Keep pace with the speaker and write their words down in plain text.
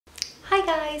Hi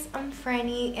guys, I'm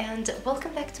Franny and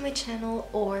welcome back to my channel,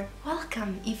 or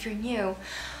welcome if you're new.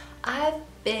 I've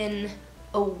been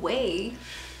away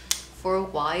for a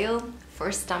while.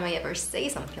 First time I ever say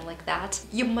something like that.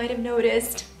 You might have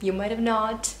noticed, you might have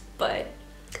not, but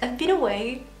I've been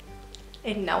away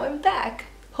and now I'm back.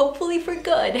 Hopefully for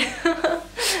good.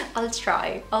 I'll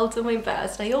try. I'll do my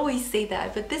best. I always say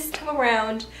that, but this time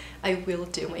around, I will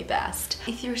do my best.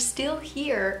 If you're still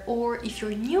here or if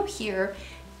you're new here,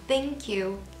 thank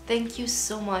you. Thank you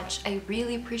so much. I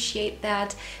really appreciate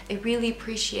that. I really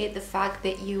appreciate the fact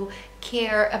that you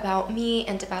care about me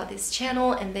and about this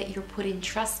channel and that you're putting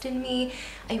trust in me.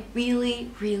 I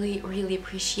really, really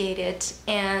appreciate it.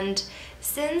 And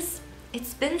since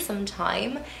it's been some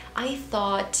time, I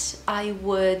thought I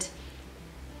would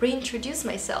reintroduce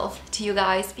myself to you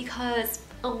guys because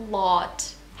a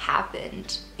lot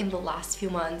happened in the last few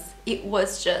months. It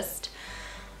was just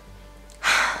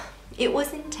it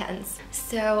was intense.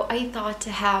 So I thought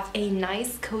to have a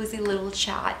nice cozy little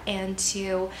chat and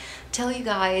to tell you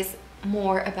guys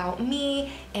more about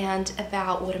me and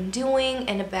about what I'm doing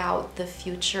and about the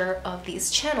future of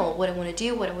this channel, what I want to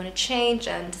do, what I want to change,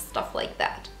 and stuff like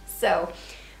that. So,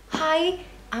 hi,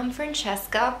 I'm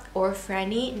Francesca, or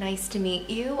Franny, nice to meet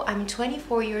you. I'm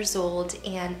 24 years old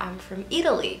and I'm from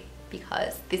Italy,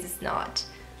 because this is not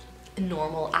a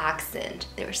normal accent.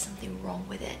 There's something wrong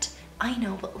with it. I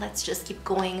know, but let's just keep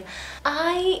going.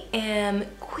 I am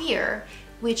queer,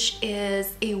 which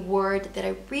is a word that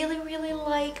I really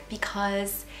like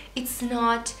because it's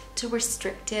not too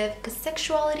restrictive, because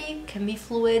sexuality can be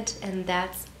fluid and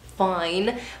that's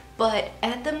fine. But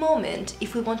at the moment,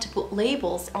 if we want to put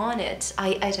labels on it,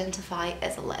 I identify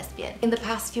as a lesbian. In the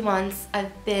past few months,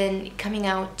 I've been coming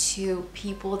out to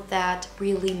people that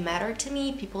really matter to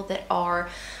me, people that are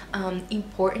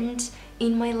important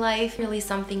in my life, really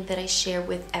something that I share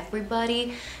with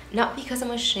everybody, not because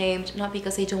I'm ashamed, not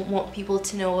because I don't want people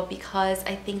to know, but because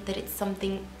I think that it's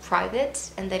something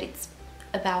private and that it's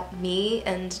about me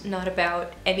and not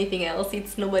about anything else.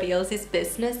 It's nobody else's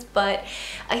business. But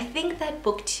I think that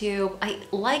BookTube, I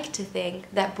like to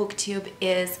think that BookTube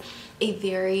is a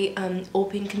very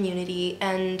open community,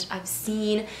 and I've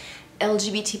seen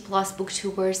LGBT plus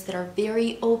booktubers that are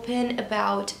very open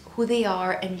about who they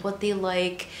are and what they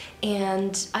like,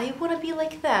 and I want to be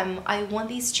like them. I want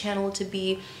this channel to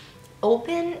be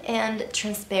open and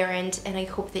transparent, and I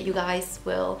hope that you guys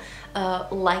will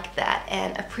like that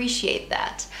and appreciate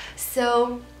that.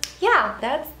 So yeah,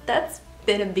 that's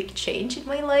been a big change in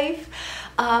my life.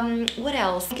 What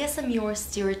else? I guess I'm your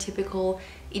stereotypical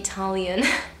Italian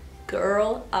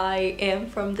girl. I am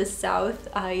from the south.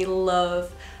 I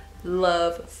love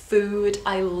food.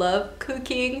 I love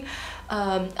cooking.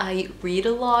 I read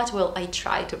a lot. Well, I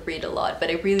try to read a lot, but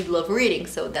I really love reading,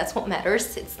 so that's what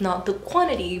matters. It's not the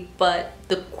quantity, but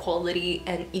the quality,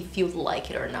 and if you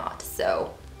like it or not.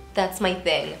 So that's my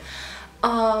thing.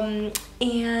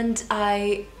 And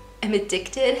I am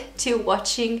addicted to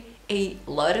watching a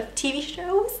lot of TV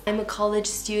shows. I'm a college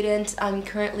student. I'm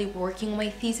currently working my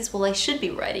thesis. Well, I should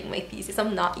be writing my thesis.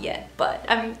 I'm not yet, but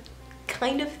I'm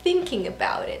kind of thinking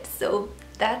about it. So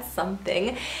that's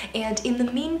something. And in the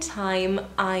meantime,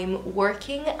 I'm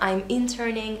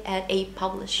interning at a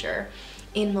publisher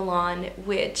in Milan,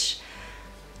 which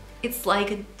it's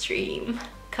like a dream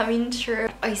coming true.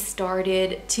 I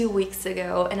started 2 weeks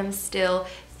ago and I'm still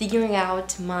figuring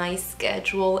out my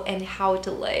schedule and how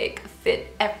to like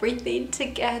fit everything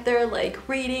together, like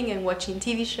reading and watching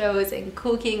TV shows and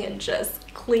cooking and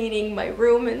just cleaning my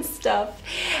room and stuff,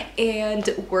 and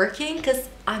working, because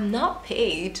I'm not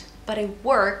paid, but I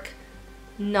work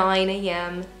 9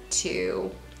 a.m. to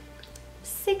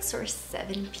 6 or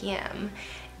 7 p.m.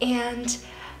 and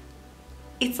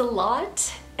it's a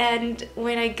lot, and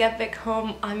when I get back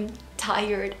home I'm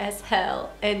tired as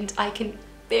hell and I can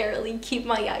barely keep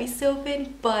my eyes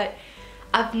open, but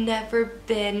I've never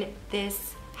been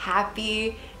this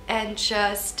happy and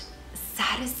just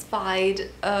satisfied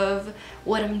of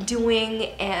what I'm doing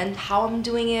and how I'm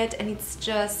doing it, and it's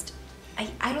just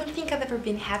I don't think I've ever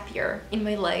been happier in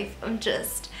my life.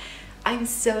 I'm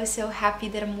so happy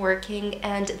that I'm working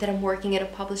and that I'm working at a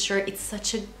publisher. It's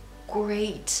such a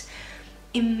great,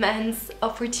 immense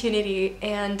opportunity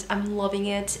and I'm loving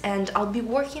it, and I'll be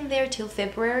working there till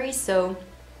February, so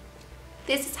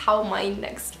this is how my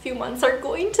next few months are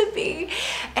going to be,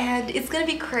 and it's gonna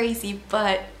be crazy,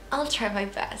 but I'll try my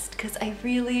best because I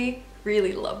really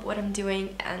love what I'm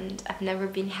doing and I've never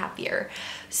been happier.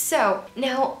 So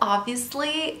now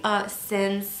obviously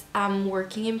since I'm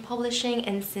working in publishing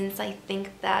and since I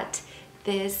think that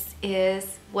this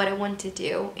is what I want to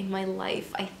do in my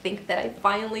life, I think that I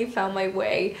finally found my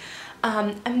way.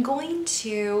 I'm going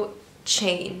to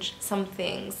change some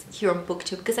things here on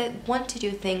BookTube because I want to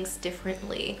do things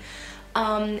differently.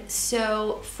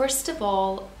 So first of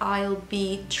all, I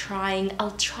swear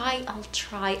I'll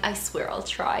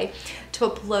try to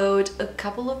upload a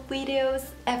couple of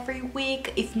videos every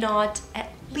week, if not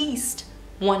at least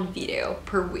one video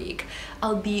per week.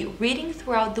 I'll be reading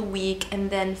throughout the week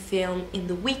and then film in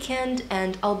the weekend,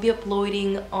 and I'll be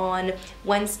uploading on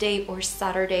Wednesday or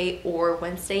Saturday, or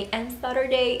Wednesday and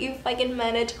Saturday if I can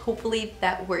manage. Hopefully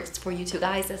that works for you two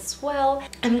guys as well.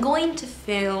 I'm going to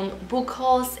film book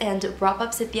hauls and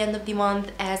wrap-ups at the end of the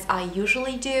month as I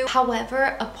usually do.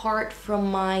 However, apart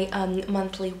from my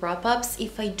monthly wrap-ups,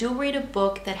 if I do read a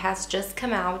book that has just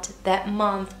come out that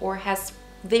month or has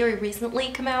very recently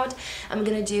come out, I'm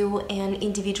gonna do an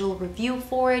individual review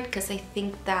for it because I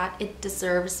think that it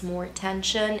deserves more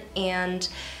attention, and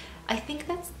I think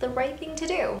that's the right thing to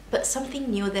do. But something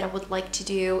new that I would like to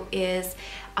do is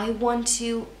I want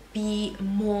to be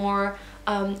more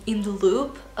in the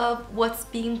loop of what's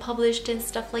being published and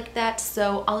stuff like that.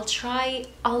 So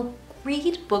I'll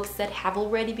read books that have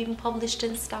already been published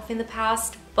and stuff in the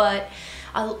past, but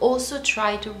I'll also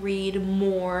try to read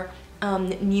more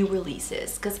new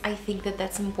releases, because I think that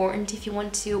that's important if you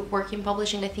want to work in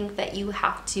publishing. I think that you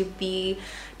have to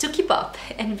keep up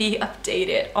and be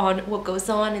updated on what goes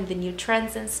on and the new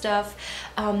trends and stuff.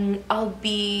 I'll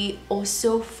be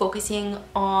also focusing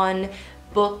on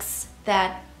books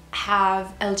that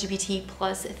have LGBT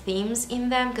plus themes in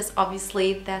them, because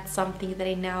obviously that's something that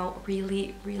I now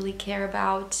really care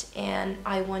about, and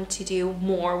I want to do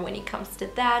more when it comes to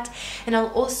that. And I'll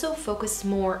also focus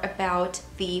more about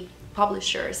the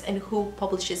publishers and who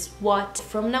publishes what.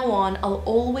 From now on, I'll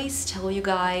always tell you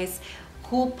guys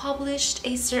who published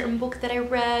a certain book that I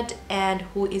read and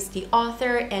who is the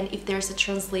author, and if there's a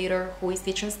translator, who is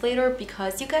the translator,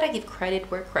 because you gotta give credit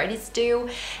where credit's due.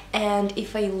 And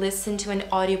if I listen to an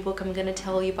audiobook, I'm gonna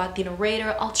tell you about the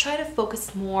narrator. I'll try to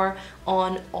focus more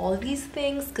on all these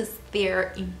things because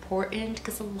they're important,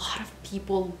 because a lot of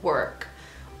people work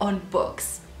on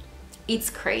books. It's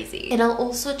crazy. And I'll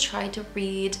also try to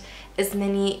read as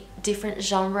many different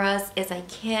genres as I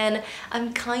can.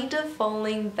 I'm kind of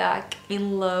falling back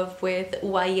in love with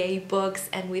YA books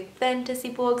and with fantasy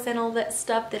books and all that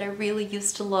stuff that I really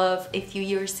used to love a few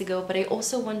years ago, but I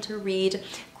also want to read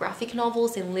graphic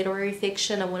novels and literary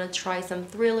fiction. I want to try some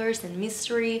thrillers and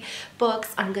mystery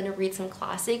books. I'm gonna read some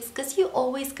classics, because you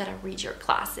always gotta read your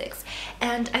classics.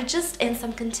 And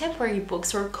some contemporary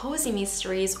books or cozy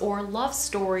mysteries or love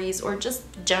stories or just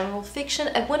general fiction.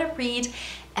 I want to read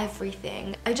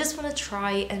everything. I just want to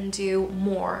try and do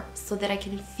more so that I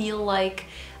can feel like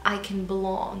I can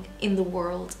belong in the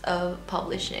world of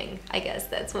publishing. I guess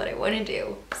that's what I want to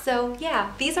do. So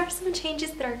yeah, these are some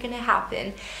changes that are gonna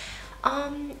happen.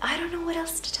 I don't know what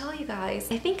else to tell you guys.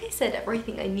 I think I said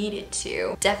everything I needed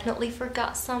to. Definitely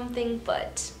forgot something,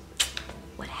 but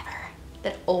whatever.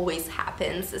 That always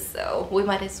happens, so we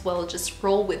might as well just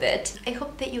roll with it. I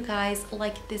hope that you guys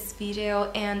liked this video,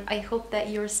 and I hope that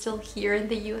you're still here and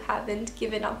that you haven't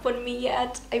given up on me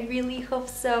yet. I really hope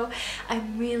so.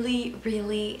 I'm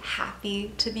really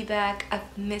happy to be back.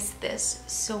 I've missed this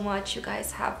so much. You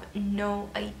guys have no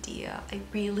idea. I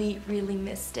really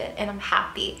missed it, and I'm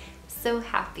happy. So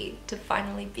happy to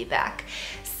finally be back.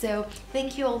 So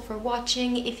thank you all for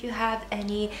watching. If you have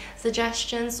any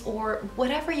suggestions or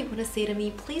whatever you want to say to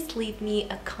me, please leave me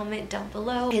a comment down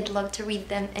below. I'd love to read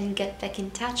them and get back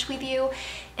in touch with you.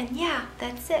 And yeah,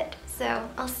 that's it. So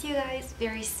I'll see you guys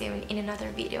very soon in another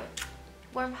video.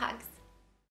 Warm hugs.